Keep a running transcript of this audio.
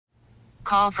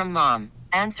Call from mom.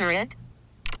 Answer it.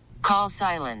 Call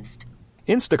silenced.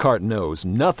 Instacart knows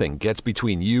nothing gets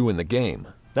between you and the game.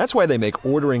 That's why they make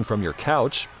ordering from your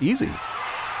couch easy.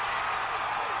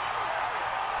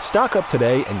 Stock up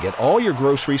today and get all your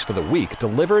groceries for the week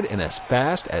delivered in as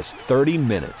fast as 30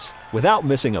 minutes without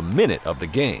missing a minute of the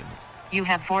game. You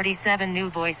have 47 new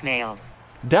voicemails.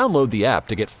 Download the app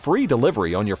to get free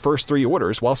delivery on your first 3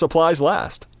 orders while supplies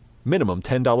last. Minimum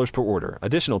 $10 per order.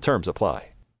 Additional terms apply.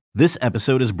 This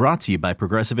episode is brought to you by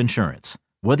Progressive Insurance.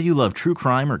 Whether you love true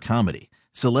crime or comedy,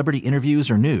 celebrity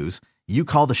interviews or news, you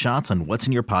call the shots on what's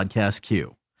in your podcast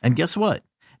queue. And guess what?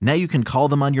 Now you can call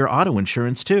them on your auto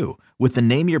insurance too with the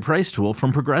Name Your Price tool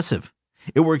from Progressive.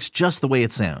 It works just the way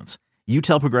it sounds. You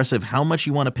tell Progressive how much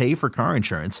you want to pay for car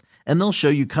insurance, and they'll show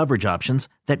you coverage options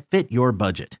that fit your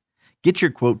budget. Get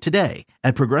your quote today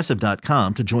at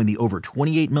Progressive.com to join the over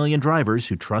 28 million drivers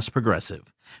who trust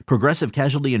Progressive. Progressive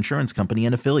Casualty Insurance Company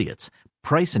and Affiliates.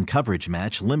 Price and coverage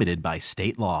match limited by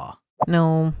state law.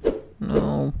 No.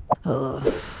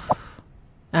 Ugh.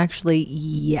 Actually,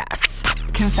 yes.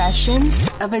 Confessions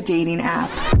of a Dating App.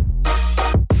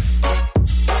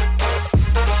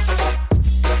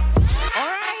 All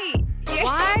right. Yeah.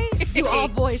 Why do all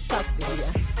boys suck,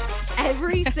 Lydia?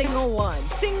 Every single one.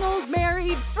 Single,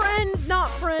 married, friends, not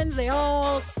friends, they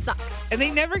all suck. And they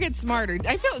never get smarter.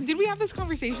 Did we have this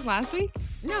conversation last week?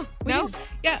 No. No?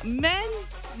 Yeah, men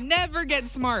never get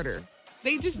smarter.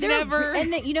 They just never.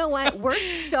 And you know what? We're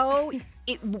so,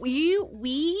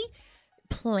 we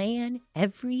plan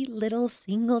every little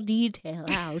single detail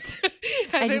out.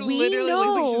 And we literally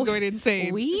looks like she's going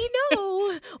insane. We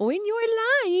know when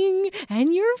you're lying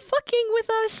and you're fucking with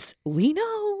us. We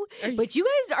know. But you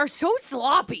guys are so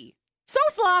sloppy. So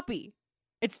sloppy.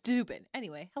 It's stupid.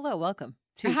 Anyway, hello, welcome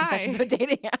to Confessions of a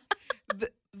Dating App.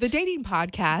 The dating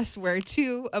podcast where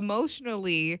two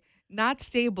emotionally not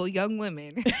stable young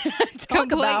women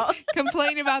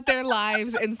complain about their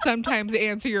lives and sometimes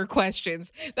answer your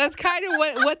questions. That's kind of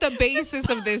what the basis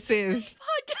of this is. This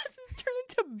podcast has turned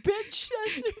into bitch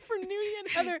session for Nudie and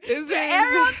Heather to air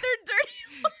out their dirty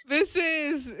laundry. This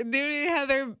is Nudie and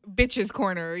Heather bitches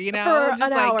corner, you know? For just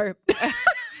an hour.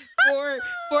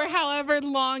 For however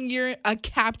long you're a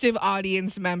captive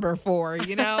audience member for,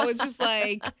 you know? It's just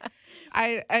like...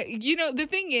 the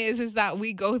thing is that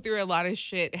we go through a lot of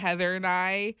shit, Heather and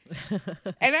I.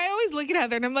 And I always look at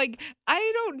Heather and I'm like,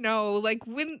 I don't know. Like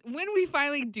when we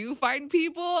finally do find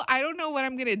people, I don't know what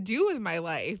I'm gonna do with my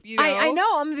life. You know? I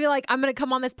know. I'm gonna be like, I'm gonna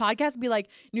come on this podcast and be like,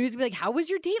 News be like, how was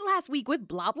your date last week with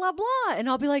blah blah blah? And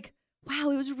I'll be like,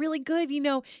 wow, it was really good. You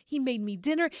know, he made me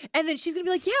dinner. And then she's going to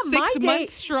be like, yeah, my date. 6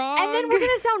 months strong. And then we're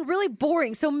going to sound really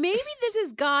boring. So maybe this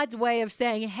is God's way of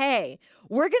saying, hey,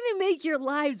 we're going to make your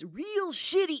lives real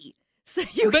shitty. So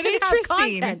you can have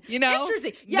content. You know?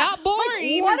 Interesting. Yeah. Not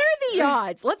boring. Like, what are the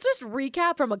odds? Let's just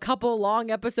recap from a couple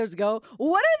long episodes ago.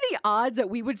 What are the odds that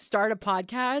we would start a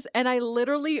podcast and I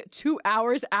literally 2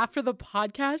 hours after the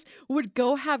podcast would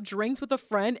go have drinks with a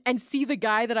friend and see the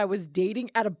guy that I was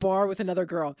dating at a bar with another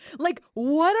girl? Like,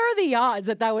 what are the odds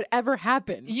that would ever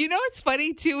happen? You know what's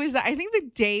funny, too, is that I think the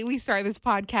day we started this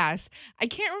podcast, I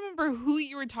can't remember who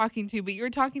you were talking to, but you were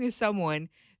talking to someone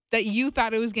that you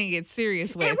thought it was going to get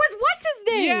serious with. It was, what's his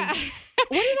name? Yeah.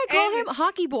 What did I call him?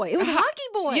 Hockey Boy. It was Hockey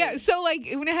Boy. Yeah. So like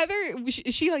when Heather,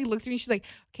 she like looked at me, she's like,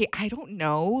 okay, I don't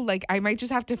know. Like I might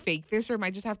just have to fake this or I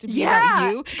might just have to be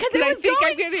about you. Because I think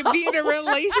I'm going to be in a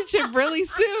relationship really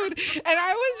soon. And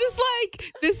I was just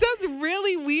like, this sounds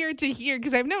really weird to hear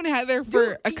because I've known Heather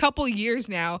for a couple years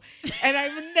now and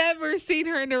I've never seen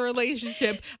her in a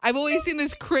relationship. I've always seen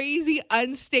this crazy,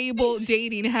 unstable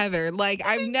dating Heather. Like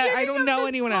I don't know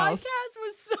anyone else. This podcast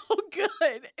was so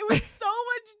good. It was so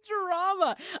much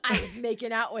drama. I was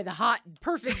making out with hot,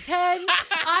 perfect 10s.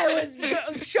 I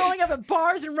was showing up at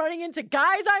bars and running into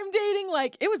guys I'm dating.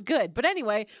 Like, it was good. But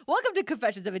anyway, welcome to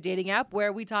Confessions of a Dating App,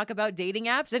 where we talk about dating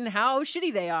apps and how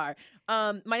shitty they are.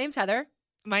 My name's Heather.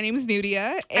 My name's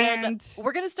Nudia. And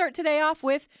we're going to start today off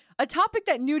with a topic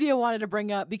that Nudia wanted to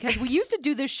bring up because we used to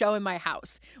do this show in my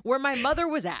house where my mother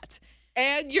was at.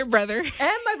 And your brother.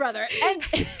 And my brother. And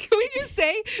can we just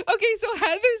say, okay, so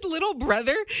Heather's little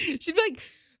brother, she'd be like,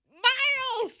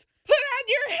 Miles, put on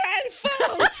your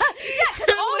headphones. Yeah,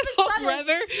 because all of a sudden.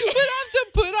 Brother would have to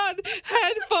put on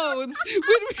headphones when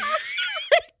we were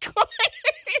recording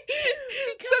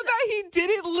so that he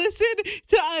didn't listen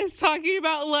to us talking talking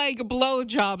about like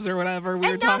blowjobs or whatever we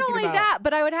were talking about. And not only that,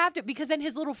 but I would have to, because then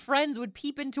his little friends would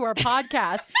peep into our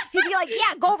podcast. He'd be like,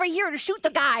 yeah, go over here to shoot the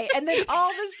guy. And then all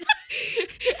of a sudden,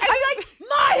 I'd be like,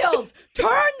 Miles,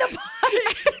 turn the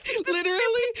button.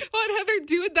 Literally, on Heather,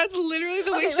 dude, that's literally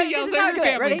the way Okay, she ready? yells This is at how I her do it.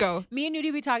 family. Ready? Go. Me and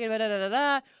Nudie be talking about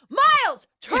da-da-da-da. Miles,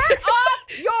 turn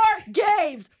off your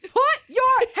games. Put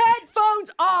your headphones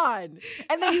on.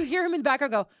 And then you hear him in the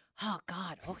background go, oh,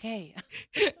 God, okay.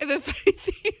 And the funny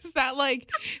thing is that, like,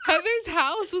 Heather's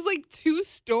house was like 2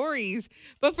 stories,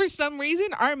 but for some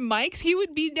reason, our mics, he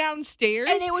would be downstairs.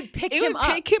 And it would pick him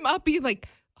up. Being like,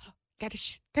 oh, gotta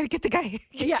get the guy.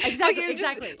 Yeah, exactly,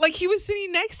 exactly. Just, like, he was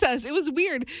sitting next to us. It was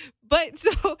weird. But so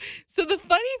the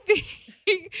funny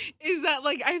thing is that,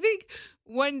 like, I think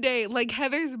one day, like,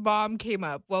 Heather's mom came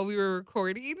up while we were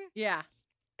recording. Yeah.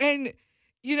 And,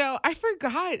 you know, I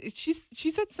forgot. She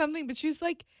said something, but she was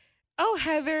like, oh,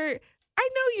 Heather, I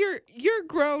know you're a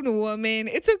grown woman.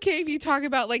 It's okay if you talk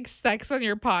about like sex on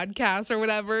your podcast or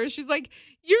whatever. She's like,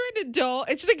 you're an adult.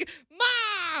 And she's like,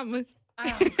 Mom.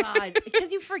 Oh, God.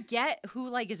 Because you forget who,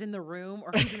 like, is in the room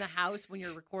or who's in the house when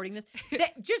you're recording this.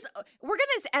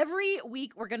 Every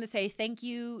week, we're going to say thank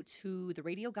you to the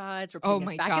radio gods for putting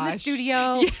us back in the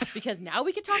studio. Yeah. Because now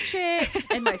we can talk shit.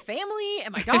 And my family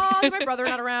and my dog and my brother are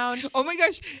not around. Oh, my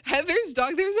gosh. Heather's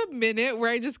dog, there's a minute where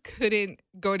I just couldn't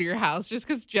go to your house just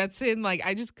because Jetson, like,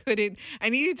 I just couldn't. I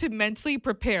needed to mentally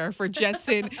prepare for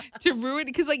Jetson to ruin it.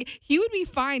 Because, like, he would be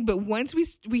fine. But once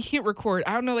we hit record,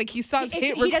 I don't know, like, he saw us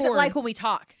hit record. He doesn't like when we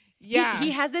talk. Yeah.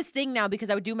 He has this thing now because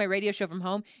I would do my radio show from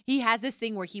home. He has this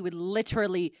thing where he would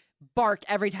literally bark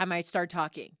every time I start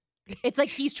talking. It's like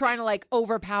he's trying to like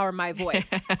overpower my voice.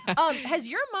 Has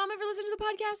your mom ever listened to the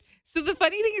podcast? So the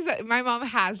funny thing is that my mom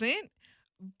hasn't.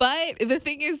 But the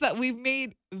thing is that we've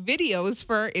made videos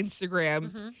for our Instagram.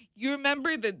 Mm-hmm. You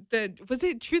remember the was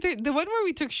it Truth or the one where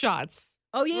we took shots?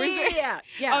 Oh yeah.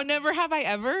 Oh, Never Have I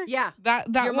Ever? Yeah. That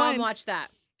Your one. mom watched that.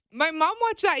 My mom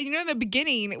watched that. You know, in the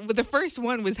beginning, the first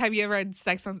one was, have you ever had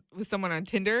sex with someone on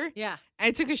Tinder? Yeah.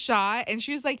 I took a shot, and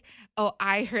she was like, oh,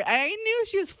 I knew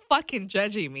she was fucking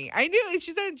judging me. I knew.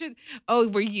 She said, oh,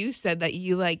 where you said that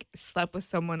you, like, slept with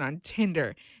someone on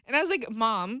Tinder. And I was like,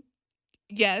 Mom,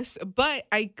 yes, but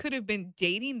I could have been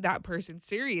dating that person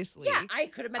seriously. Yeah, I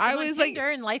could have met them on Tinder,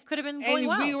 and life could have been going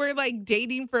well. And we were like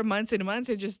dating for months and months.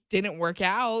 It just didn't work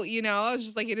out. You know, I was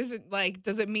just like, it isn't like,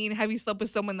 does it mean have you slept with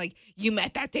someone like you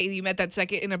met that day, you met that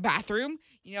second in a bathroom,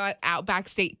 you know, at Outback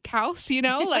Steakhouse, you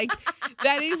know, like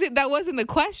that wasn't the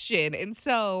question. And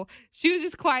so she was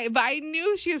just quiet, but I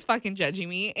knew she was fucking judging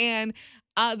me. And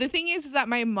the thing is that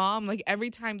my mom, like every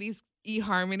time these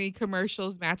eHarmony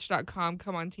commercials, Match.com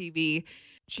come on TV,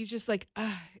 she's just like,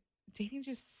 dating's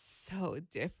just so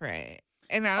different.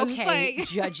 And I was just like,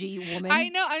 judgy woman. I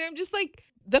know. And I'm just like,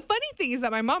 the funny thing is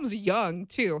that my mom's young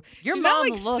too. Your she's mom not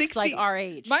like looks 60. like our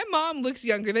age. My mom looks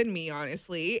younger than me,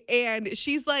 honestly. And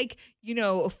she's like,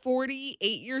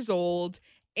 48 years old.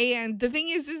 And the thing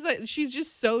is that she's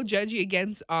just so judgy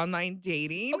against online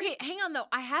dating. Okay, hang on though.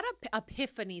 I had an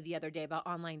epiphany the other day about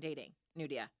online dating,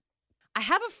 Nudia. I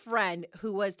have a friend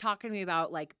who was talking to me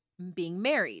about like being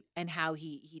married and how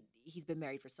he's been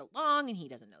married for so long and he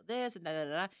doesn't know this and da da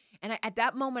da. And at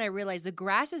that moment, I realized the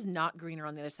grass is not greener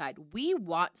on the other side. We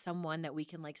want someone that we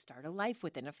can like start a life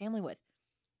with and a family with.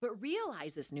 But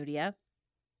realize this, Nudia.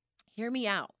 Hear me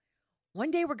out.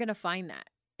 One day we're gonna find that.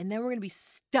 And then we're going to be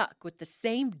stuck with the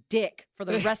same dick for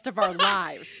the rest of our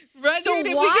lives. Wondering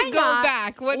if we could go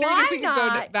back. Wondering if we could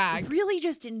go back. Really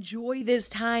just enjoy this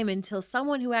time until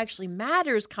someone who actually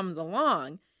matters comes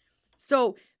along.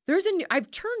 So I've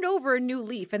turned over a new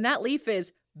leaf, and that leaf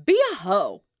is be a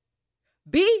hoe.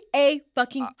 Be a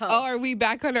fucking hoe. Oh, are we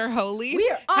back on our hoe leaf? We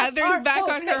are on Heather's back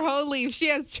on her phase. hoe leaf. She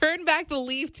has turned back the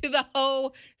leaf to the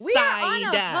hoe We side. are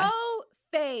on a hoe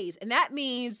phase, and that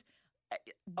means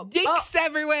dicks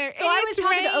everywhere. So I it's was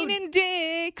talking to raining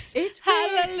dicks. It's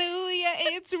hallelujah.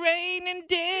 It's raining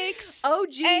dicks.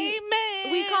 OG.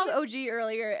 Amen. We called OG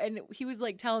earlier, and he was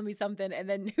like telling me something, and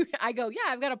then I go, "Yeah,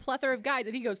 I've got a plethora of guys,"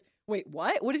 and he goes, "Wait,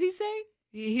 what? What did he say?"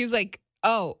 He's like,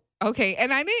 "Oh, okay."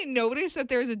 And I didn't notice that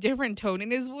there was a different tone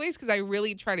in his voice because I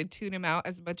really try to tune him out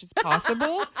as much as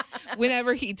possible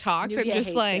whenever he talks. I'm Nubia just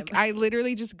hates like, him. I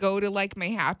literally just go to like my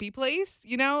happy place,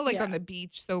 like Yeah. on the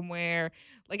beach somewhere.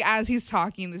 Like as he's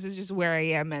talking, this is just where I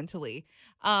am mentally.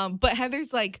 But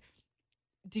Heather's like,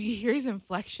 did you hear his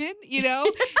inflection?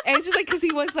 And it's just like, because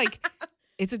he was like,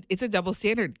 it's a double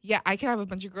standard. Yeah, I can have a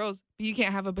bunch of girls, but you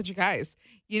can't have a bunch of guys,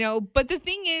 But the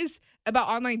thing is about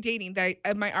online dating that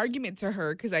my argument to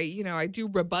her, because I do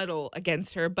rebuttal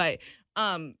against her, but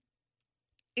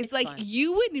it's like fun.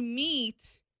 you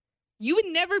would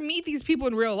never meet these people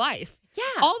in real life.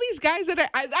 Yeah. All these guys that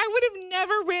I would have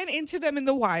never ran into them in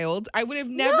the wild. I would have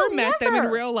never met them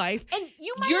in real life. And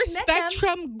you might your have met them.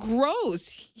 spectrum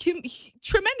grows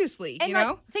tremendously. And you like,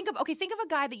 know, think of a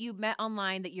guy that you met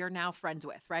online that you're now friends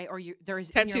with, right? Or there's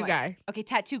tattoo guy. Okay,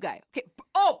 tattoo guy. Okay.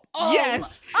 Oh,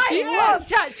 yes, I love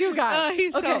tattoo guy. Oh,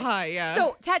 he's so hot. Yeah.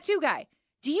 So tattoo guy.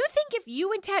 Do you think if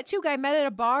you and tattoo guy met at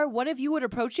a bar, one of you would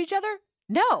approach each other?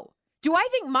 No. Do I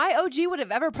think my OG would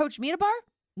have ever approached me at a bar?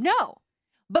 No.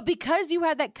 But because you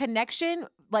had that connection,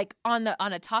 like on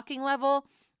a talking level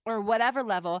or whatever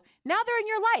level, now they're in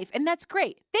your life, and that's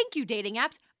great. Thank you, dating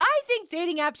apps. I think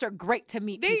dating apps are great to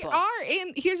meet people. They are,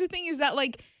 and here's the thing: is that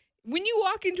like when you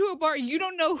walk into a bar, you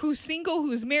don't know who's single,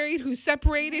 who's married, who's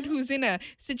separated, who's in a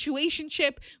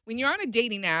situationship. When you're on a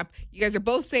dating app, you guys are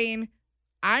both saying,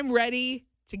 "I'm ready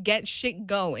to get shit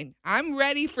going. I'm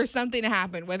ready for something to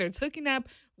happen, whether it's hooking up,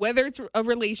 whether it's a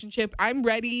relationship. I'm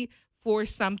ready for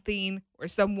something or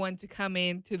someone to come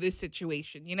into this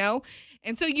situation, you know?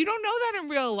 And so you don't know that in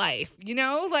real life, you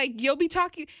know? Like you'll be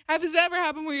talking. Has this ever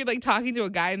happened where you're like talking to a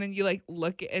guy and then you like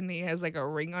look and he has like a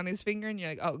ring on his finger and you're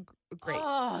like, oh, great.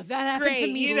 Oh, that happened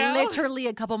to me you know? literally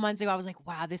a couple months ago. I was like,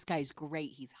 wow, this guy's great.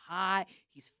 He's hot.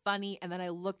 He's funny. And then I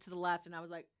looked to the left and I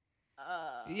was like,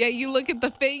 yeah, you look at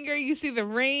the finger, you see the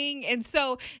ring. And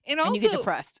so, and also, you get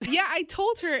depressed. Yeah, I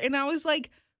told her and I was like,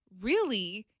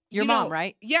 really? Your mom,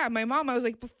 right? Yeah, my mom. I was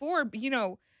like, before,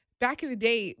 back in the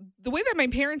day, the way that my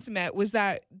parents met was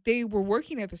that they were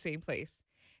working at the same place,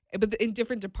 but in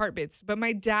different departments. But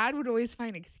my dad would always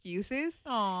find excuses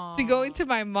to go into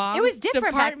my mom's It was different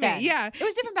department. back then. Yeah. It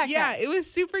was different back then. Yeah, it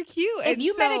was super cute. If And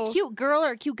you met a so- cute girl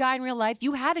or a cute guy in real life,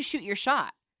 you had to shoot your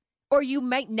shot, or you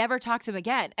might never talk to him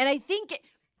again. And I think,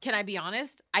 can I be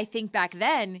honest? I think back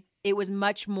then it was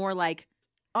much more like,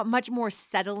 much more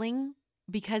settling.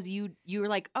 Because you were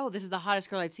like, oh, this is the hottest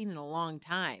girl I've seen in a long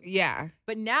time. Yeah.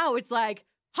 But now it's like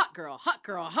hot girl, hot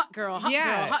girl, hot girl, hot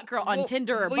girl, hot girl on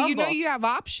Tinder or Bumble. Well, you know you have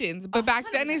options. But back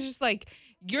then 100%. it's just like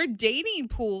your dating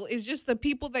pool is just the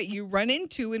people that you run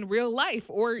into in real life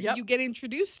or you get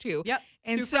introduced to. Yep.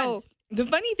 And True so friends. the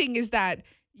funny thing is that,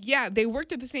 yeah, they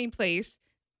worked at the same place.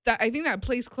 I think that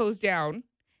place closed down.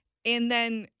 And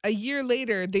then a year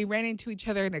later, they ran into each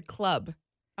other in a club.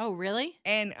 Oh, really?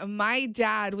 And my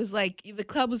dad was like, the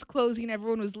club was closing,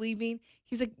 everyone was leaving.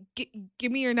 He's like,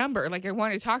 give me your number. Like, I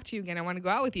want to talk to you again. I want to go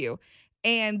out with you.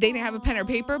 And they didn't have a pen or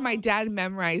paper. My dad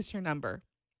memorized her number.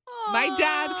 My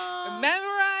dad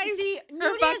memorized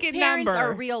her fucking parents number.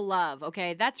 are real love,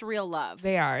 okay? That's real love.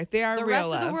 They are. They are the real rest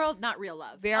love. of the world, not real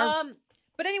love. They are.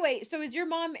 But anyway, so does your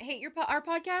mom hate our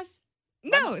podcast?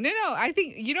 No. I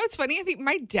think, you know what's funny? I think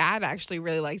my dad actually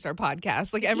really likes our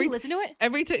podcast. Like Does he listen to it?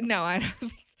 Every time. No, I don't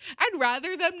think I'd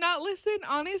rather them not listen,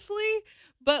 honestly.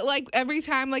 But like every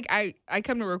time, like I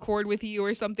come to record with you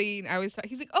or something,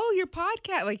 he's like, "Oh, your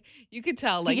podcast!" Like you could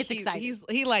tell, like he gets excited.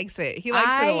 He likes it. He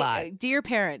likes it a lot. Dear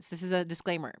parents, this is a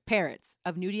disclaimer. Parents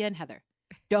of Nudia and Heather,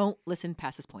 don't listen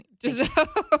past this point. Just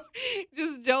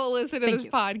don't listen to this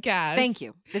podcast. Thank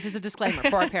you. This is a disclaimer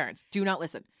for our parents. Do not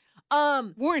listen.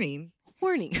 Warning.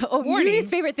 Oh, Warning. Nudia's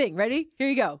favorite thing. Ready? Here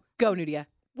you go. Go, Nudia.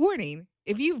 Warning.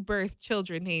 If you've birthed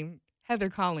children named Heather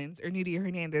Collins or Nudia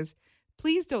Hernandez,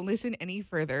 please don't listen any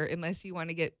further unless you want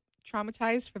to get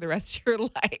traumatized for the rest of your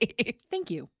life.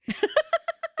 Thank you.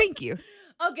 Thank you.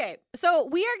 Okay, so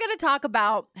we are going to talk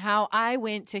about how I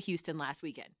went to Houston last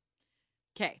weekend.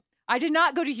 Okay, I did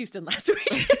not go to Houston last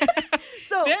week.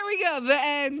 So there we go. The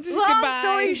end. Long Goodbye.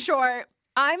 story short,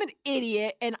 I'm an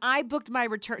idiot and I booked my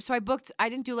return. So I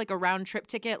didn't do like a round trip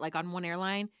ticket like on one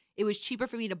airline. It was cheaper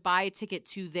for me to buy a ticket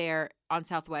to there on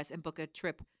Southwest and book a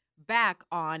trip back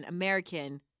on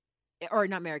United.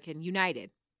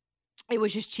 It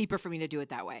was just cheaper for me to do it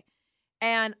that way.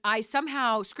 And I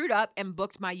somehow screwed up and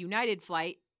booked my United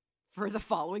flight for the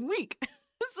following week.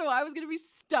 So I was going to be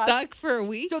stuck for a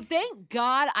week. So thank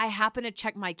God I happened to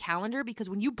check my calendar because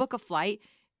when you book a flight,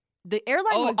 the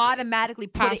airline will automatically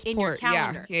put it in your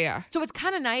calendar. Yeah. So it's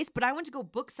kind of nice, but I went to go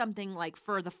book something like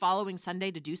for the following Sunday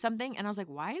to do something. And I was like,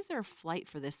 why is there a flight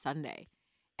for this Sunday?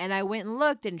 And I went and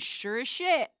looked, and sure as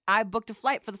shit, I booked a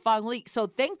flight for the following week. So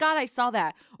thank God I saw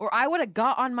that, or I would have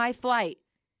got on my flight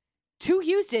to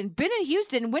Houston, been in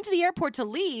Houston, went to the airport to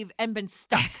leave, and been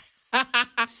stuck.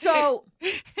 So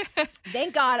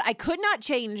thank God I could not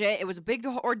change it. It was a big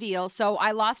ordeal. So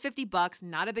I lost $50,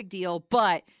 not a big deal,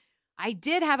 but I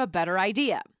did have a better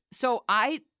idea. So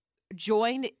I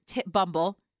joined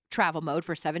Bumble travel mode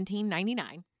for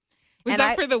 $17.99. Was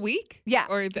that for the week? Yeah,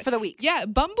 for the week. Yeah,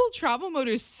 Bumble travel mode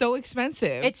is so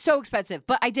expensive. It's so expensive,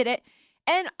 but I did it.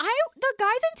 And the guys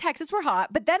in Texas were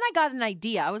hot, but then I got an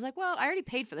idea. I was like, well, I already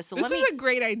paid for this. So This is a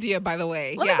great idea, by the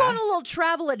way. Let me go on a little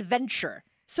travel adventure.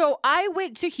 So I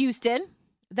went to Houston,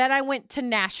 then I went to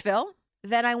Nashville,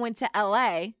 then I went to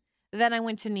LA, then I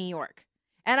went to New York.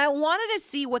 And I wanted to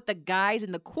see what the guys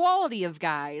and the quality of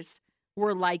guys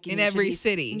were like in every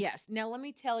city. Yes. Now, let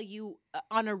me tell you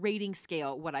on a rating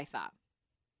scale what I thought.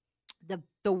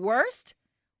 The worst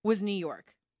was New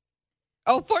York.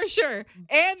 Oh, for sure.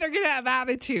 And they're going to have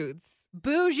attitudes.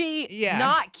 Bougie,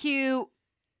 not cute.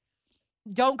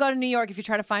 Don't go to New York if you're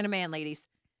trying to find a man, ladies.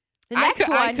 I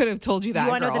could have told you that,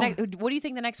 What do you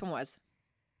think the next one was?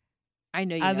 I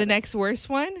know you know the next worst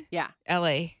one? Yeah.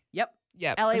 L.A.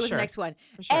 Yep. LA was the next one.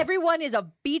 Sure. Everyone is a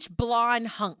beach blonde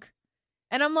hunk.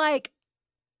 And I'm like,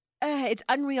 it's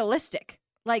unrealistic.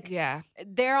 Like,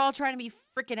 they're all trying to be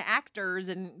freaking actors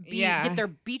and get their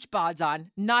beach bods on.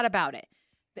 Not about it.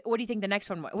 What do you think the next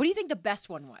one was? What do you think the best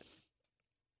one was?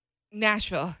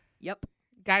 Nashville. Yep.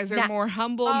 Guys are more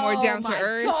humble, more down to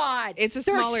earth. God. It's a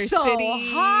They're smaller so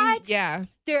city. Hot. Yeah.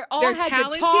 They're talented.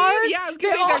 Guitars. Yeah, I was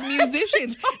going to say they're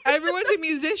musicians. Everyone's a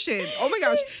musician. Oh my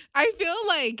gosh. I feel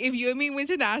like if you and me went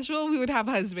to Nashville, we would have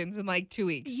husbands in like 2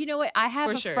 weeks. You know what? I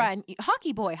have friend,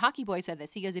 Hockey Boy said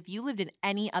this. He goes, if you lived in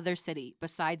any other city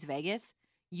besides Vegas,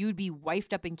 you'd be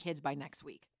wifed up in kids by next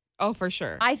week. Oh, for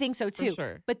sure. I think so too. For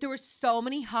sure. But there were so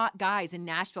many hot guys in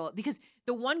Nashville because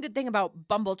the one good thing about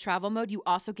Bumble travel mode, you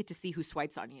also get to see who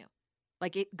swipes on you.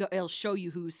 Like it'll show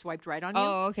you who swiped right on you.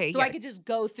 Oh, okay. So I could just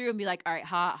go through and be like, all right,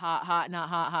 hot, not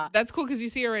hot. That's cool because you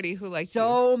see already who likes you.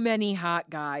 So many hot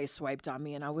guys swiped on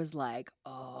me, and I was like,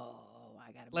 oh,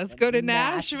 I gotta. Let's go to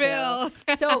Nashville.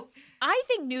 So I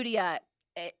think Nudia,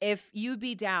 if you'd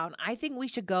be down, I think we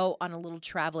should go on a little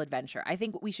travel adventure. I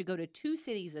think we should go to 2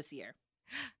 cities this year.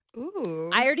 Ooh.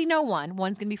 I already know one.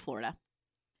 One's gonna be Florida.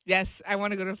 Yes, I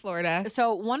want to go to Florida.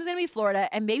 So one's going to be Florida,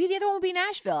 and maybe the other one will be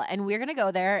Nashville. And we're going to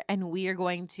go there, and we are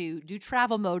going to do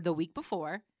travel mode the week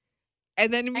before.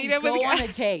 And then meet up with go on a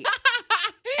date.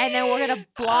 And then we're going to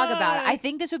blog about it. I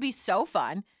think this would be so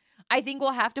fun. I think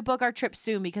we'll have to book our trip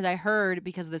soon because I heard,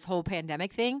 because of this whole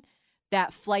pandemic thing,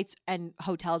 that flights and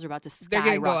hotels are about to skyrocket. They're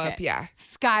going to go up, yeah.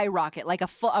 Skyrocket. Like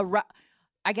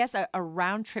I guess a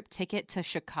round trip ticket to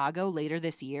Chicago later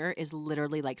this year is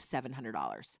literally like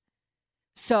 $700.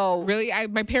 So really,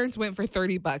 my parents went for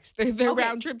 $30. Their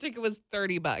round trip ticket was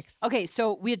 $30. Okay,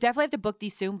 so we definitely have to book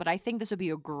these soon, but I think this would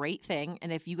be a great thing.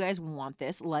 And if you guys want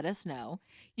this, let us know.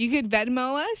 You could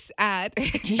Venmo us at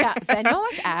Venmo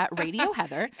us at Radio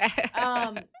Heather.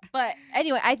 But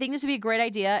anyway, I think this would be a great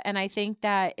idea, and I think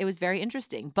that it was very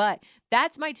interesting. But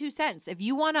that's my 2 cents. If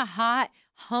you want a hot,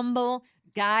 humble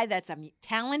guy that's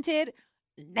talented,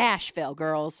 Nashville,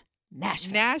 girls.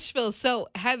 Nashville. So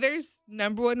Heather's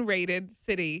 #1 rated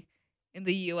city in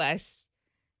the U.S.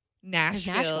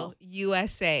 Nashville,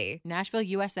 USA. Nashville,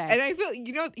 USA. And I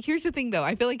feel, here's the thing though.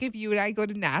 I feel like if you and I go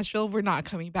to Nashville, we're not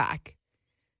coming back.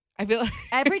 I feel like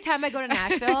every time I go to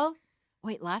Nashville.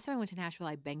 Wait, last time I went to Nashville,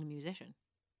 I banged a musician.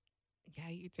 Yeah,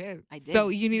 you did. I did. So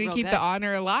you need to keep the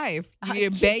honor alive. You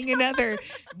need to bang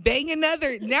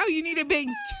another. Now you need to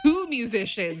bang 2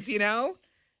 musicians,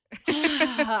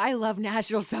 I love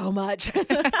Nashville so much.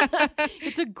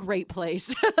 It's a great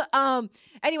place.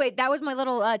 Anyway, that was my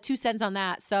little 2 cents on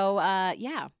that. So,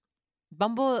 yeah,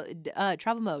 Bumble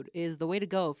travel mode is the way to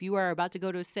go. If you are about to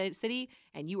go to a city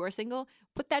and you are single,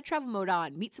 put that travel mode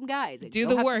on. Meet some guys. Do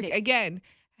the work. Again,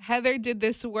 Heather did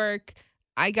this work.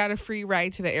 I got a free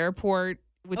ride to the airport,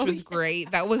 which was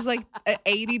great. That was like an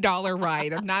 $80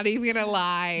 ride. I'm not even gonna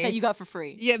lie. That you got for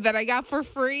free. Yeah, that I got for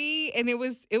free, and it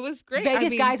was great.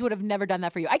 Vegas guys would have never done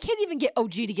that for you. I can't even get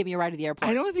OG to give me a ride to the airport.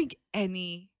 I don't think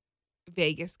any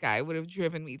Vegas guy would have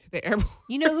driven me to the airport.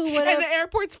 You know who would have? And the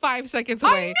airport's 5 seconds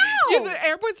away. I know.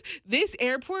 Yeah, this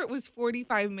airport was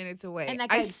 45 minutes away. And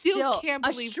I still can't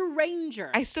believe a stranger.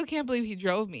 I still can't believe he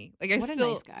drove me. Like what a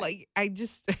nice guy. Like I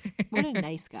just what a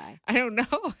nice guy. I don't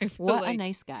know. I feel what like a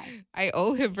nice guy. I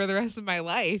owe him for the rest of my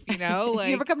life, Like if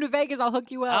you ever come to Vegas, I'll hook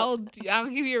you up. I'll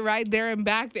give you a ride there and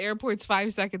back. The airport's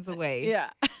 5 seconds away.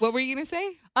 Yeah. What were you gonna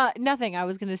say? Nothing. I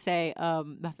was gonna say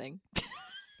nothing.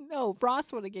 No,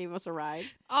 Ross would have gave us a ride.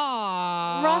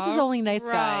 Aww. Ross is the only nice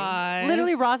guy.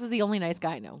 Literally, Ross is the only nice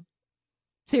guy I know.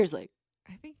 Seriously.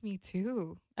 I think me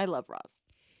too. I love Ross.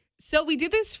 So we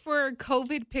did this for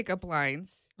COVID pickup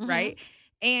lines, right?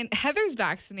 And Heather's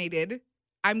vaccinated.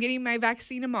 I'm getting my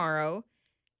vaccine tomorrow.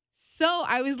 So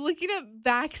I was looking at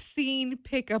vaccine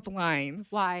pickup lines.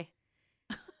 Why?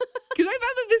 Because I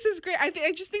thought that this is great.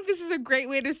 I just think this is a great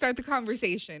way to start the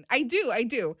conversation. I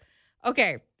do.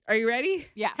 Okay. Are you ready?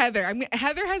 Yeah.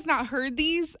 Heather has not heard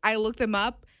these. I looked them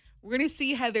up, We're going to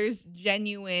see Heather's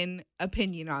genuine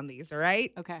opinion on these, all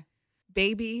right? Okay.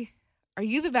 Baby, are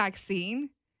you the vaccine?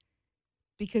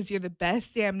 Because you're the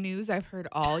best damn news I've heard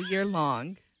all year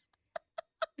long.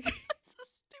 So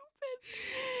stupid.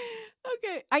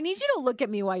 Okay. I need you to look at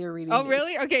me while you're reading Oh, these.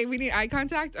 really? Okay, we need eye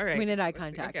contact? All right. We need eye Let's see.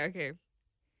 contact. Okay.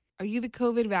 Are you the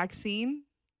COVID vaccine?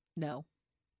 No.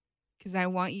 Because I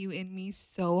want you in me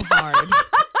so hard.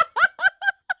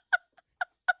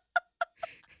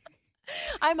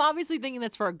 I'm obviously thinking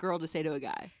that's for a girl to say to a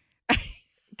guy.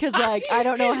 Because, like, I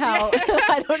don't know how.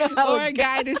 I don't know how. Or a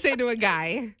guy to say to a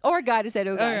guy. Or a guy to say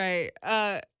to a guy. All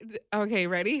right. Okay,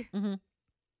 ready? Mm-hmm.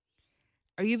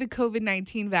 Are you the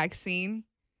COVID-19 vaccine?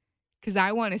 Because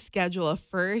I want to schedule a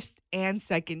first and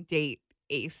second date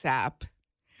ASAP.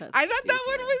 That's I thought that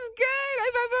one stupid. was good.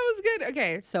 I thought that was good.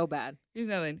 Okay, So bad. here's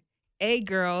another one. Hey,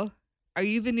 girl, are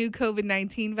you the new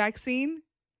COVID-19 vaccine?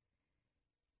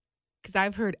 Because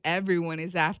I've heard everyone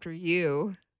is after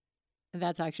you.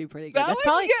 That's actually pretty good. That That's was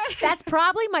probably good. that's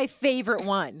probably my favorite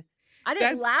one. I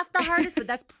didn't That's- laugh the hardest, but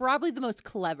that's probably the most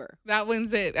clever. That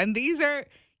one's it. And these are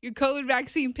your COVID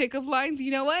vaccine pickup lines.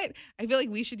 You know what? I feel like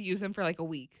we should use them for like a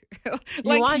week.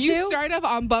 Like want you to? start off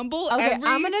on Bumble. Okay, every...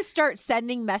 I'm gonna start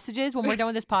sending messages when we're done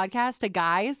with this podcast to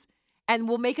guys, and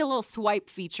we'll make a little swipe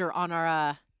feature on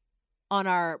our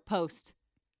post.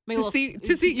 Make a To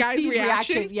little see guys'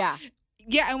 reactions? Yeah.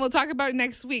 Yeah, and we'll talk about it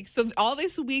next week. So all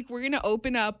this week, we're gonna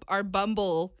open up our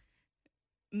Bumble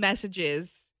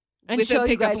messages And with show a you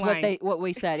pickup guys line. what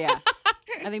we said. Yeah, I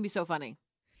think it'd be so funny.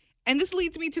 And this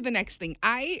leads me to the next thing.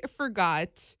 I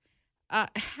forgot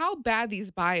how bad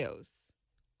these bios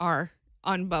are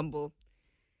on Bumble.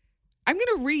 I'm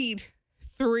gonna read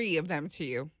 3 of them to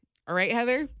you. All right,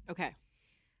 Heather? Okay.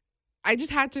 I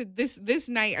just had to this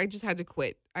night I just had to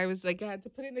quit. I was like, I had to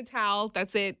put in a towel.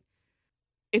 That's it.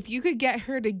 If you could get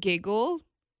her to giggle,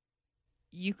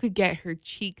 you could get her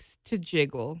cheeks to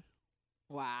jiggle.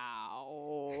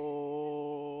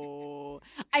 Wow.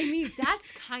 I mean,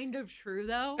 that's kind of true,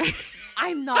 though.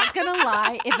 I'm not going to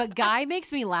lie. If a guy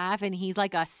makes me laugh and he's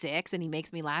like a 6 and he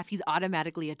makes me laugh, he's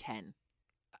automatically a 10.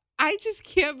 I just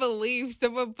can't believe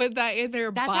someone put that in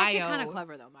their That's bio. actually kind of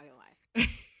clever, though. I'm not going to lie.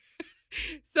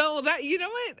 So that, you know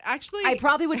what? Actually, I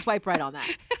probably would swipe right on that.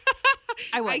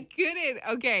 I would. I couldn't.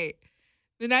 Okay.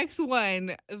 The next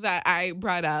one that I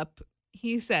brought up,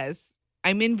 he says,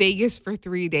 I'm in Vegas for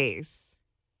 3 days.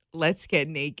 Let's get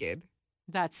naked.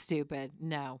 That's stupid.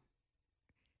 No.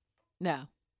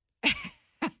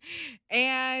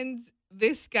 And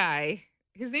this guy,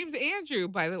 his name's Andrew,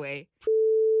 by the way.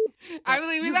 I'm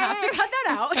leaving You that have to out. cut that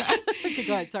out. Okay,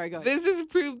 go ahead. Sorry, go ahead. This is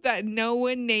proof that no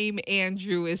one named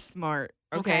Andrew is smart.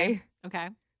 Okay? Okay.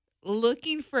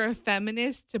 Looking for a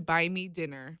feminist to buy me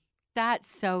dinner. That's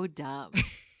so dumb.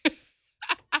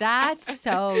 That's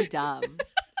so dumb.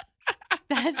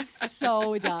 That's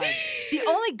so dumb. The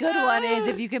only good one is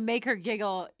if you can make her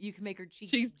giggle, you can make her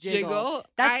cheeks jiggle.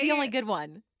 That's the only good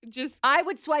one. I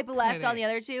would swipe left on the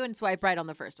other 2 and swipe right on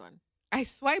the first one. I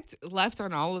swiped left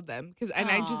on all of them and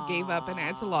I just gave up and I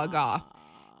had to log off.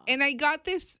 And I got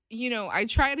this, I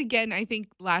tried again, I think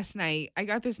last night. I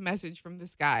got this message from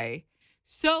this guy.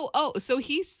 So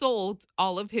he sold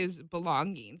all of his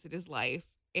belongings in his life.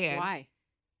 And Why?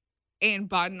 And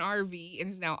bought an RV and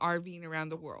is now RVing around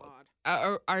the world.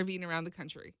 Or RVing around the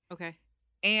country. Okay.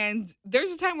 And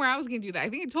there's a time where I was going to do that. I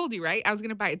think I told you, right? I was going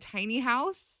to buy a tiny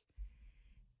house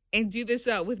and do this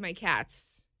with my cats.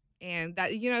 And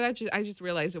that, I just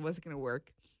realized it wasn't going to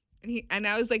work. And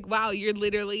I was like, wow, you're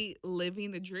literally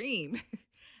living the dream.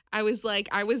 I was like,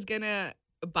 I was going to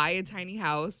buy a tiny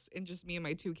house and just me and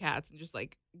my 2 cats and just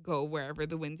like go wherever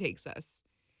the wind takes us.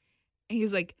 And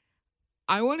he's like,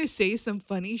 I want to say some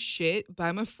funny shit, but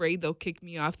I'm afraid they'll kick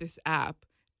me off this app.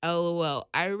 LOL.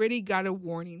 I already got a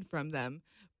warning from them,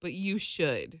 but you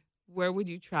should. Where would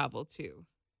you travel to?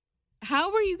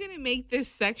 How are you going to make this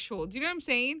sexual? Do you know what I'm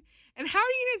saying? And how are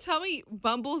you going to tell me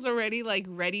Bumble's already like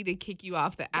ready to kick you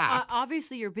off the app?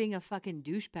 Obviously, you're being a fucking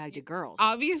douchebag to girls.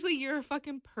 Obviously, you're a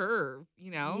fucking perv,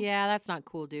 Yeah, that's not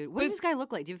cool, dude. What does this guy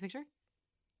look like? Do you have a picture?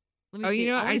 Let me Oh, see. you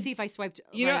know, I want I- to see if I swiped.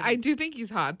 I do think he's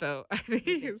hot though. I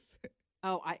think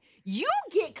You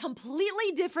get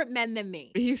completely different men than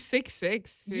me. he's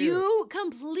 6'6". too. You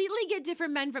completely get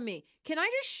different men from me. Can I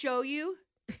just show you?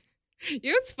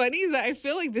 You know what's funny is that I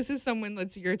feel like this is someone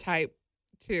that's your type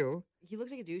too. He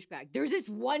looks like a douchebag. There's this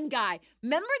one guy.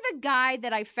 Remember the guy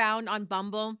that I found on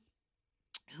Bumble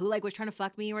who like was trying to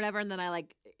fuck me or whatever, and then I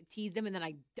like teased him and then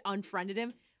I unfriended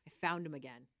him? I found him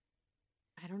again.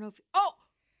 I don't know if... Oh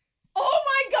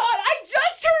my God. I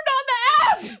just turned on the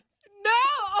app. No!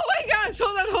 Oh my gosh!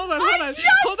 Hold on! I just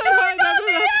turned on the app.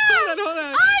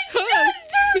 I just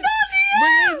turned on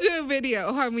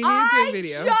video.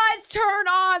 I just turned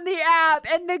on the app,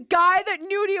 and the guy that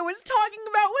Nudia was talking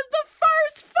about was the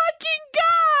first fucking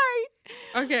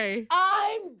guy. Okay.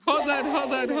 Hold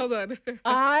on.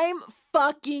 I'm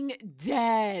fucking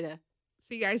dead.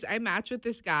 So, you guys, I matched with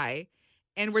this guy,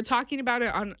 and we're talking about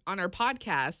it on our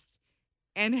podcast,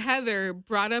 and Heather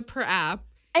brought up her app.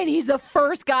 And he's the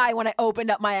first guy when I opened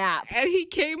up my app. And he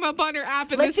came up on her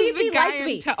app, and let's this see is if the he guy likes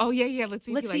me. oh, yeah. Let's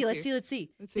see. Let's see.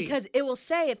 Because it will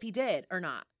say if he did or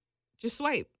not. Just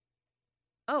swipe.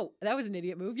 Oh, that was an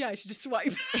idiot move. Yeah, I should just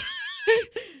swipe.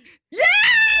 Yeah!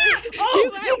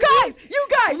 Oh, you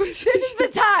guys, this is the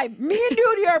time. Me and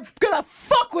Nudie are gonna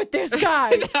fuck with this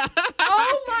guy.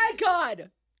 Oh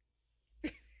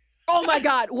my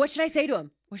god. What should I say to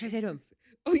him?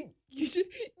 Oh, you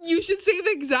should say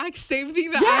the exact same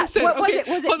thing that I said. What was it?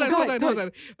 Hold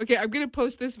on. Okay, I'm gonna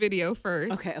post this video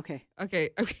first.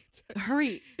 Okay.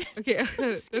 Hurry. Okay,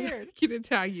 I'm scared. I'm gonna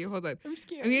tag you. Hold on. I'm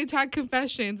scared. I'm gonna tag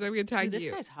Confessions. I'm gonna tag Dude, you.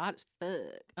 this guy's hot as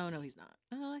fuck. Oh no, he's not.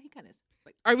 He kind of is.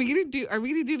 Wait. Are we gonna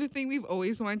do the thing we've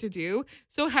always wanted to do?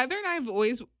 So Heather and I have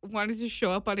always wanted to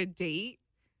show up on a date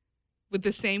with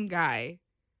the same guy.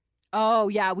 Oh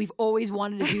yeah, we've always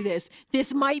wanted to do this.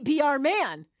 This might be our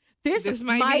man. This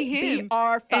might be him.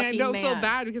 Our fucking man. And I don't feel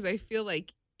bad because I feel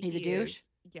like he's a douche.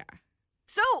 Yeah.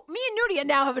 So me and Nudia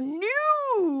now have a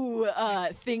new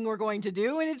thing we're going to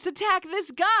do, and it's attack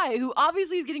this guy who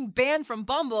obviously is getting banned from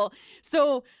Bumble.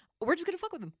 So we're just gonna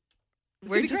fuck with him.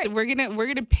 We're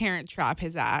gonna parent trap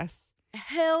his ass.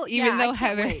 Hell yeah! Even though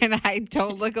Heather and I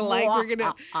don't look alike,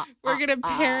 we're gonna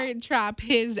parent trap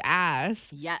his ass.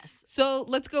 Yes. So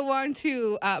let's go on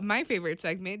to my favorite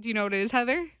segment. Do you know what it is,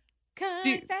 Heather?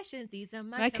 Confessions. These are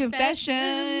my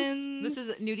confessions. This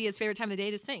is Nudia's favorite time of the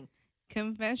day to sing.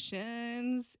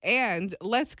 Confessions. And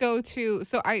let's go to.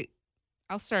 So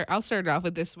I'll start it off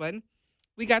with this one.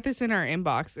 We got this in our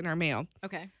inbox in our mail.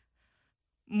 Okay.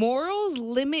 Morals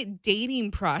limit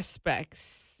dating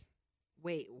prospects.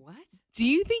 Wait, what? Do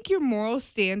you think your moral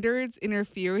standards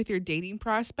interfere with your dating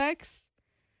prospects?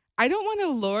 I don't want to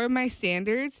lower my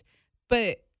standards,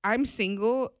 but I'm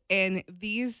single, and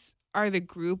these are the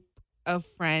group of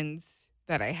friends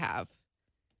that I have.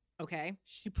 Okay.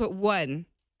 She put 1.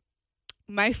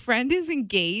 My friend is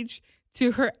engaged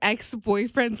to her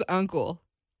ex-boyfriend's uncle.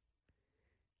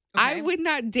 Okay. I would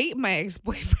not date my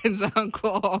ex-boyfriend's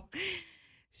uncle.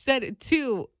 She said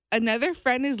 2. Another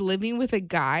friend is living with a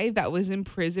guy that was in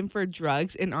prison for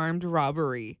drugs and armed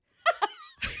robbery.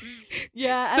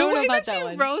 Yeah, I don't know about that one. The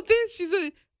way that she wrote this, she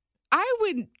said, I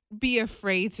would be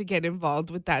afraid to get involved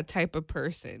with that type of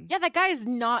person. Yeah, that guy is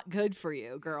not good for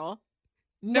you, girl.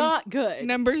 Not good.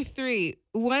 Number 3,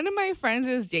 one of my friends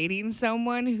is dating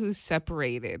someone who's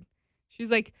separated.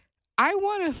 She's like, I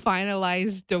want to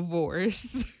finalize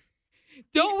divorce.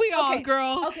 Don't we all,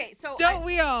 girl? Okay, so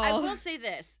we all? I will say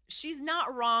this. She's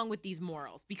not wrong with these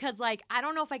morals because, like, I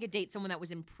don't know if I could date someone that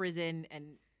was in prison,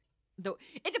 and though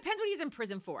it depends what he's in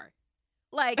prison for.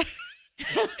 Like,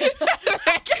 it depends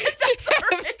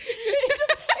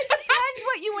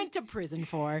what you went to prison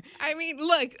for. I mean,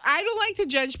 look, I don't like to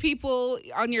judge people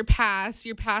on your past.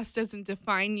 Your past doesn't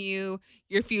define you.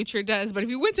 Your future does. But if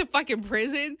you went to fucking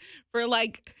prison for,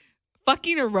 like,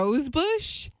 fucking a rose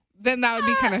bush, then that would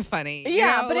be kind of funny.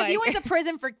 Yeah, but if you went to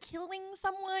prison for killing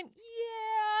someone,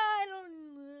 I don't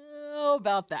know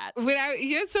about that.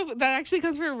 So that actually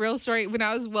comes from a real story. When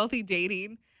I was wealthy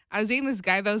dating, I was dating this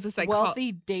guy that was just like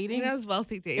wealthy dating. That was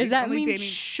wealthy dating. Does that mean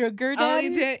sugar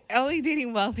daddy? Only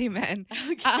dating wealthy men.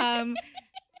 Okay.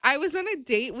 I was on a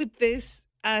date with this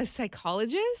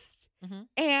psychologist,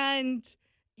 and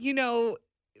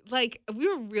like we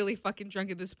were really fucking drunk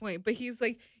at this point. But he's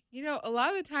like, a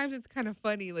lot of the times it's kind of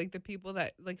funny, like the people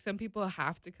that like some people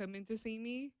have to come in to see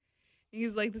me.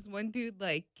 He's like, this one dude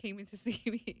like came in to see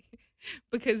me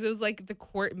because it was like the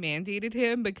court mandated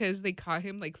him because they caught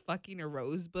him like fucking a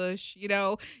rose bush,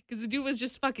 because the dude was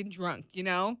just fucking drunk,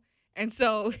 And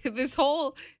so this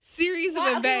whole series of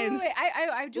events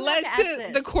I do led have to to ask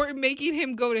this. the court making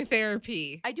him go to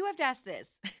therapy. I do have to ask this.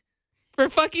 For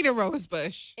fucking a rose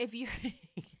bush. If you and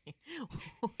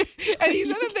he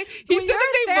said that you're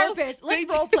a therapist, let's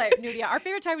role play, Nudia. Our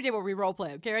favorite time of day where we role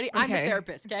play. Okay, ready? I'm the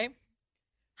therapist, okay?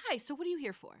 Hi, so what are you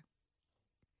here for?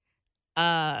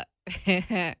 Well,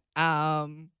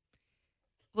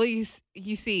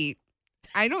 you see,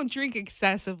 I don't drink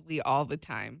excessively all the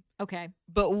time. Okay.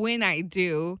 But when I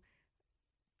do,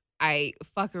 I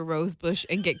fuck a rose bush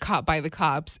and get caught by the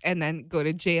cops and then go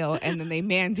to jail, and then they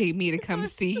mandate me to come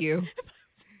see you.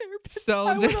 So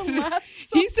I would've laughed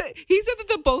so he said that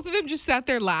the both of them just sat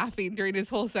there laughing during his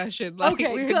whole session. Like,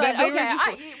 Okay, good. that they Okay, were just,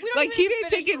 we don't like even he need to didn't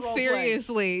take finish it the role play.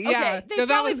 seriously. Okay, Yeah, they no,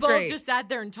 that probably was both great. just sat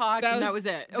there and talked, and that was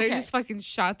it. They Okay, just fucking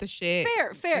shot the shit.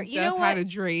 fair. and You stuff, know had what? a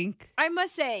drink. I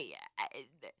must say,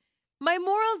 my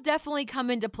morals definitely come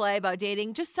into play about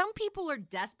dating. Just some people are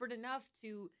desperate enough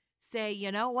to say,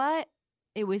 you know what?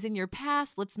 It was in your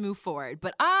past. Let's move forward.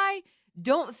 But I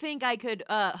don't think I could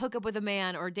hook up with a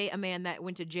man or date a man that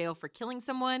went to jail for killing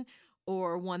someone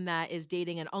or one that is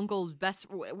dating an uncle's best,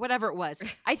 whatever it was.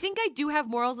 I think I do have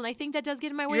morals, and I think that does get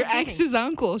in my way Your of dating. ex's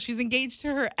uncle. She's engaged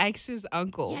to her ex's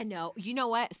uncle. Yeah, no. You know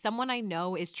what? Someone I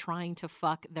know is trying to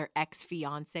fuck their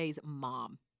ex-fiance's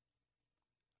mom.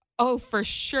 Oh, for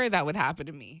sure that would happen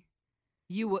to me.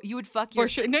 You would fuck your... For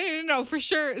sure. No. For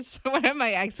sure. So one of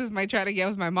my exes might try to get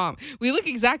with my mom. We look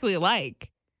exactly alike.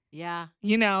 Yeah.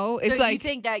 You know, it's so like you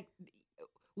think that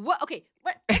what? Okay,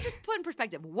 let's just put in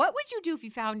perspective. What would you do if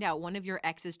you found out one of your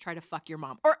exes tried to fuck your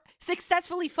mom or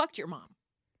successfully fucked your mom?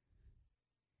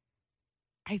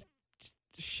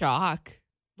 shock.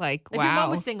 Like, If wow. your mom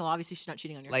was single, obviously she's not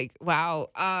cheating on you. Like, wow.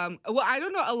 Well, I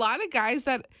don't know. A lot of guys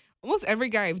that almost every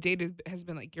guy I've dated has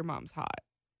been like, your mom's hot.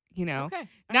 You know, okay,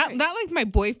 not like my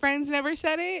boyfriends never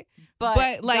said it,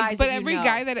 but like, guys but that you every know.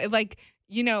 guy that like,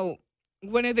 you know,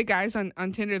 one of the guys on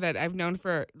Tinder that I've known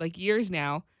for like years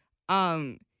now,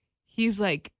 he's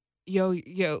like, yo,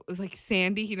 like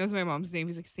Sandy. He knows my mom's name.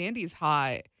 He's like, Sandy's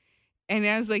hot. And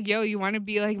I was like, yo, you want to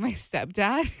be like my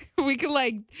stepdad? We could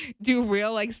like do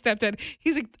real like stepdad.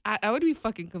 He's like, I would be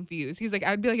fucking confused. He's like,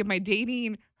 I'd be like, am I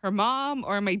dating her mom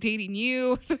or am I dating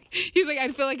you? He's like,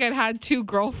 I'd feel like I'd had two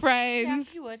girlfriends.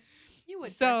 Yeah, you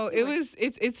would. So you it would. was,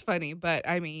 it's funny, but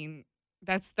I mean,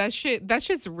 that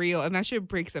shit's real and that shit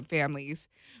breaks up families.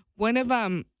 One of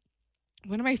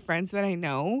my friends that I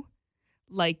know,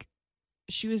 like,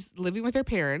 she was living with her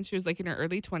parents. She was like in her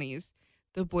early 20s.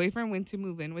 The boyfriend went to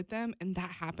move in with them, and that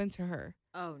happened to her.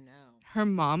 Oh no. Her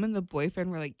mom and the boyfriend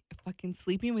were like fucking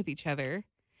sleeping with each other.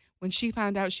 When she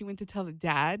found out, she went to tell the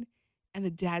dad, and the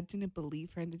dad didn't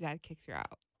believe her, and the dad kicks her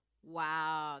out.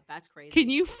 Wow, that's crazy. Can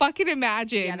you fucking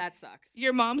imagine? Yeah, that sucks.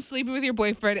 Your mom sleeping with your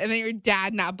boyfriend, and then your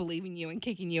dad not believing you and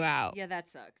kicking you out. Yeah, that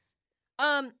sucks.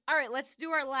 All right, let's do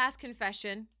our last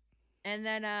confession, and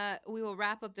then we will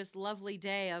wrap up this lovely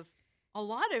day of a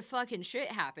lot of fucking shit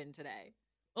happened today.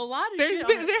 A lot of There shit.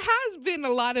 has been a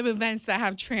lot of events that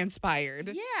have transpired.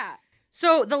 Yeah.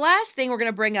 So the last thing we're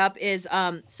gonna bring up is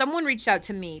someone reached out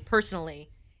to me personally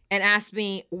and asked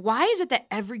me, why is it that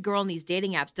every girl in these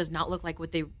dating apps does not look like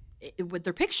with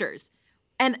their pictures?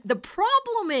 And the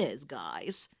problem is,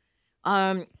 guys,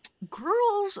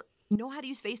 girls know how to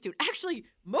use Facetune. Actually,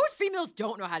 most females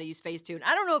don't know how to use Facetune.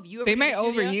 I don't know if you ever They might use it,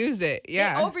 Nudia. overuse it.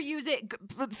 Yeah. They overuse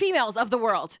it. Females of the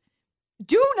world,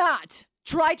 do not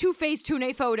try to Facetune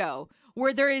a photo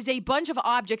where there is a bunch of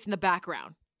objects in the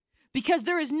background, because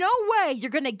there is no way you're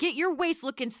going to get your waist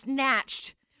looking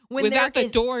snatched when without there the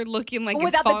is, door looking like it's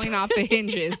without the falling door- off the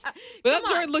hinges. Yeah. Without Come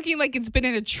the door on. looking like it's been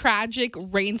in a tragic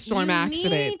rainstorm you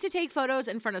accident. need to take photos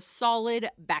in front of solid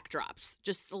backdrops.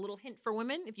 Just a little hint for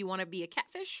women: if you want to be a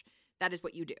catfish, that is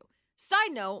what you do.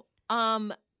 Side note,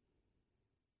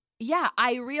 yeah,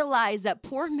 I realized that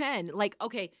poor men, like,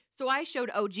 okay, so I showed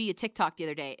OG a TikTok the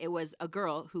other day. It was a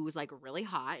girl who was like really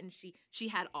hot, and she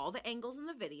had all the angles in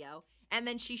the video, and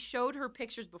then she showed her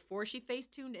pictures before she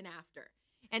Facetuned and after.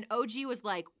 And OG was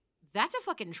like, that's a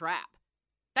fucking trap.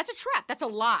 That's a trap. That's a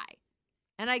lie.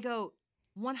 And I go,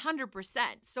 100%.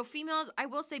 So females, I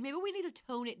will say, maybe we need to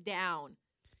tone it down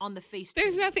on the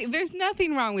Facetune. There's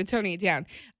nothing wrong with toning it down.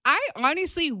 I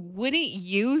honestly wouldn't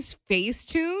use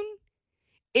Facetune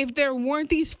if there weren't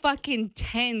these fucking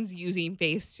 10s using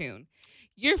Facetune.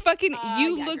 You're fucking yeah,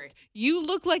 I agree. you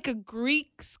look like a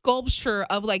Greek sculpture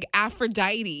of like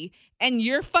Aphrodite, and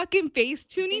you're fucking face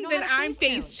tuning, know then how to I'm Facetune.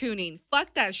 face tuning.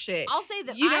 Fuck that shit. I'll say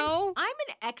that You know? I'm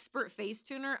an expert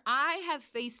Facetuner. I have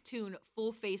Facetune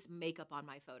full face makeup on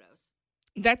my photos.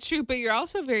 That's true, but you're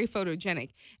also very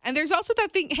photogenic. And there's also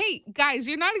that thing, hey, guys,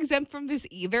 you're not exempt from this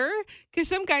either, because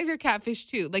some guys are catfish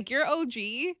too. Like your OG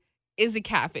is a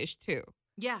catfish too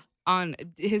Yeah. on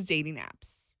his dating apps.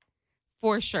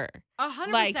 For sure.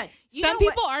 100%. Like, You some know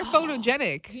people what? are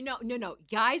photogenic. You know, no.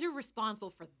 Guys are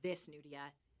responsible for this, Nudia.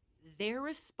 They're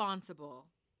responsible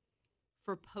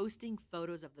for posting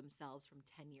photos of themselves from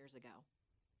 10 years ago.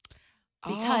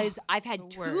 Because I've had the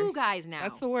two worst. guys now.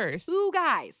 That's the worst. Two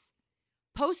guys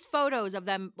post photos of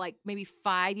them like maybe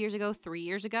 5 years ago, 3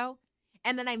 years ago.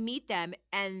 And then I meet them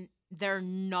and they're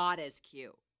not as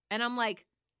cute. And I'm like,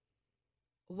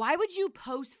 why would you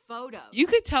post photos? You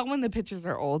could tell when the pictures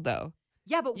are old, though.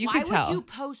 Yeah, but You why could would tell. you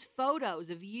post photos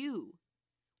of you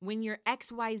when you're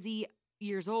XYZ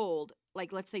years old,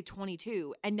 like let's say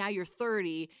 22, and now you're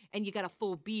 30 and you got a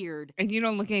full beard. And you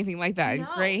don't look anything like that. No.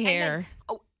 Gray hair.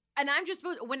 And I'm just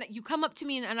supposed, when you come up to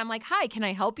me and I'm like, hi, can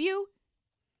I help you?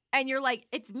 And you're like,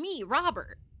 it's me,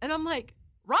 Robert. And I'm like,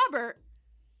 Robert,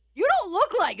 you don't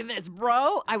look like this,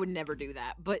 bro. I would never do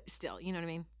that. But still, you know what I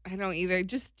mean? I don't either.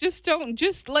 Just don't,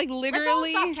 just like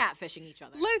literally. Let's all stop catfishing each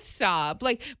other. Let's stop.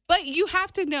 Like, but you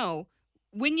have to know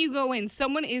when you go in,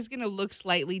 someone is going to look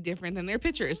slightly different than their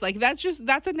pictures. Like, that's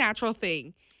a natural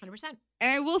thing. 100%.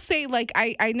 And I will say, like,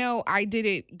 I know I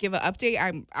didn't give an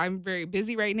update. I'm very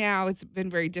busy right now. It's been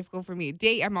very difficult for me to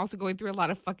date. I'm also going through a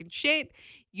lot of fucking shit,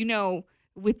 you know,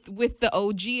 with the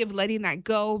OG of letting that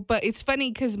go. But it's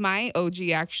funny because my OG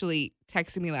actually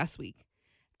texted me last week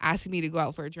asking me to go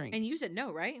out for a drink. And you said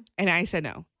no, right? And I said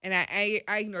no. And I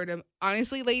ignored him.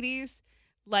 Honestly, ladies,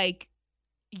 like,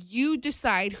 you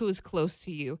decide who is close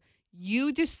to you.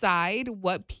 You decide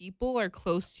what people are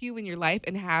close to you in your life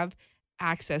and have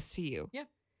access to you. Yeah.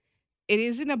 It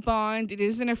isn't a bond. It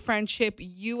isn't a friendship.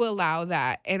 You allow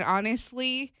that. And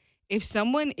honestly, if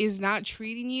someone is not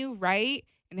treating you right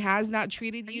and has not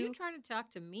treated Are you you trying to talk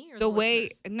to me or the way,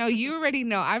 listeners? no, you already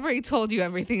know. I've already told you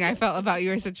everything I felt about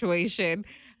your situation.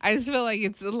 I just feel like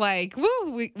it's like,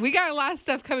 woo, we got a lot of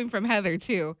stuff coming from Heather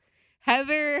too.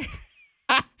 Heather,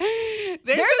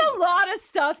 there's a lot of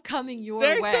stuff coming your way.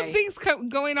 There's some things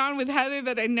going on with Heather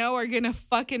that I know are going to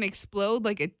fucking explode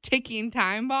like a ticking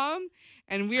time bomb.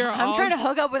 And I'm trying to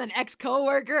hook up with an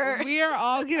ex-coworker. We are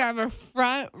all going to have a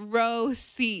front row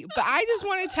seat. But I just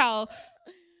want to tell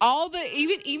all the,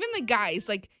 even the guys,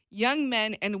 like young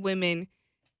men and women,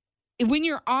 when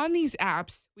you're on these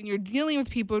apps, when you're dealing with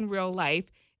people in real life,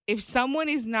 if someone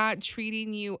is not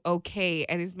treating you okay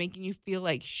and is making you feel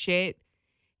like shit,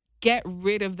 get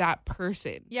rid of that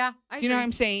person. Yeah, I agree. Do you know what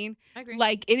I'm saying? I agree.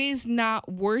 Like, it is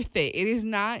not worth it. It is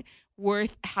not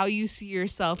worth how you see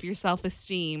yourself, your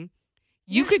self-esteem.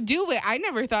 You could do it. I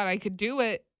never thought I could do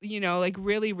it, you know, like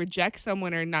really reject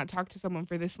someone or not talk to someone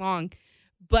for this long.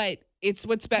 But it's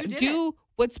what's best. Do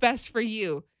what's best for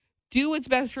you. Do what's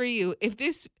best for you. If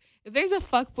there's a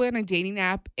fuckboy on a dating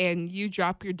app and you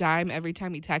drop your dime every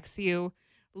time he texts you,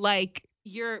 like,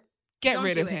 get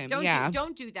rid of him.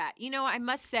 Don't do that. You know, I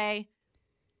must say,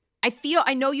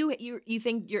 I know you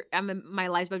think my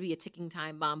life's about to be a ticking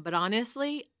time bomb, but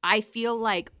honestly, I feel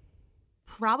like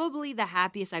probably the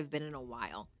happiest I've been in a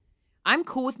while. I'm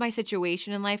cool with my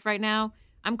situation in life right now.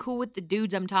 I'm cool with the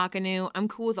dudes I'm talking to. I'm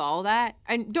cool with all that.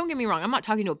 And don't get me wrong, I'm not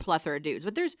talking to a plethora of dudes,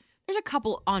 but there's a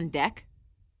couple on deck.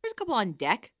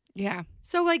 Yeah.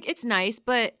 So, like, it's nice,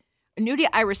 but Nudia,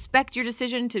 I respect your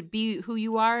decision to be who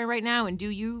you are right now and do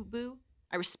you, boo.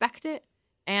 I respect it.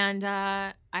 And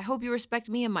I hope you respect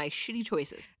me and my shitty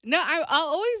choices. No, I'll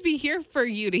always be here for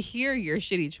you to hear your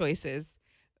shitty choices.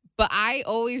 But I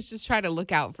always just try to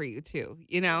look out for you too,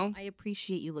 you know? I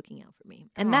appreciate you looking out for me.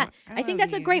 And I think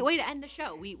that's a great way to end the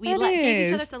show. We give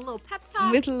each other some little pep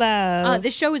talk. With love.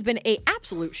 This show has been an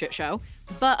absolute shit show.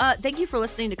 But thank you for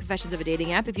listening to Confessions of a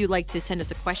Dating App. If you'd like to send us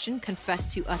a question,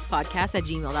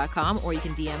 confesstoUspodcast@gmail.com, or you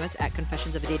can DM us at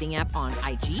Confessions of a Dating App on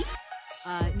IG.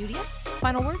 Nudia,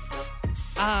 final words?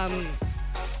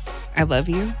 I love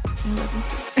you. I love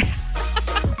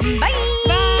you too. Bye.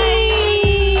 Bye.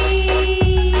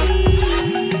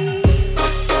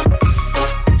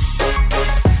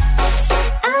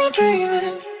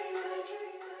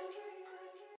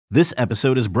 This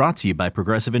episode is brought to you by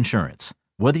Progressive Insurance.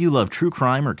 Whether you love true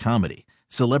crime or comedy,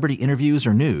 celebrity interviews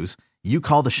or news, you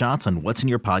call the shots on what's in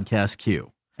your podcast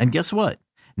queue. And guess what?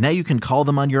 Now you can call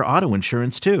them on your auto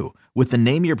insurance too with the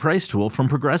Name Your Price tool from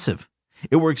Progressive.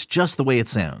 It works just the way it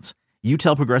sounds. You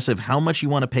tell Progressive how much you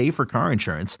want to pay for car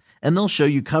insurance, and they'll show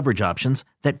you coverage options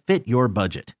that fit your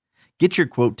budget. Get your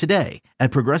quote today at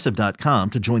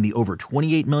Progressive.com to join the over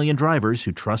 28 million drivers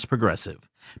who trust Progressive.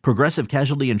 Progressive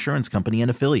Casualty Insurance Company and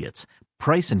Affiliates.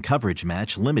 Price and coverage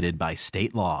match limited by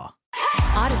state law.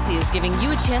 Odyssey is giving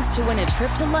you a chance to win a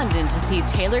trip to London to see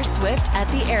Taylor Swift at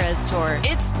the Eras Tour.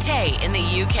 It's Tay in the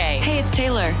UK. Hey, it's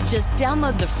Taylor. Just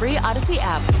download the free Odyssey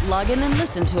app, log in and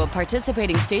listen to a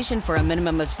participating station for a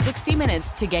minimum of 60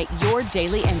 minutes to get your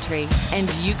daily entry.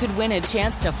 And you could win a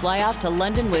chance to fly off to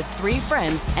London with 3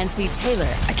 friends and see Taylor.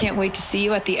 I can't wait to see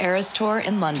you at the Eras Tour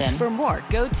in London. For more,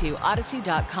 go to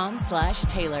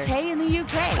odyssey.com/Taylor. Tay in the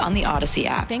UK. It's on the Odyssey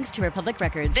app. Thanks to Republic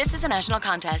Records. This is a national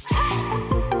contest.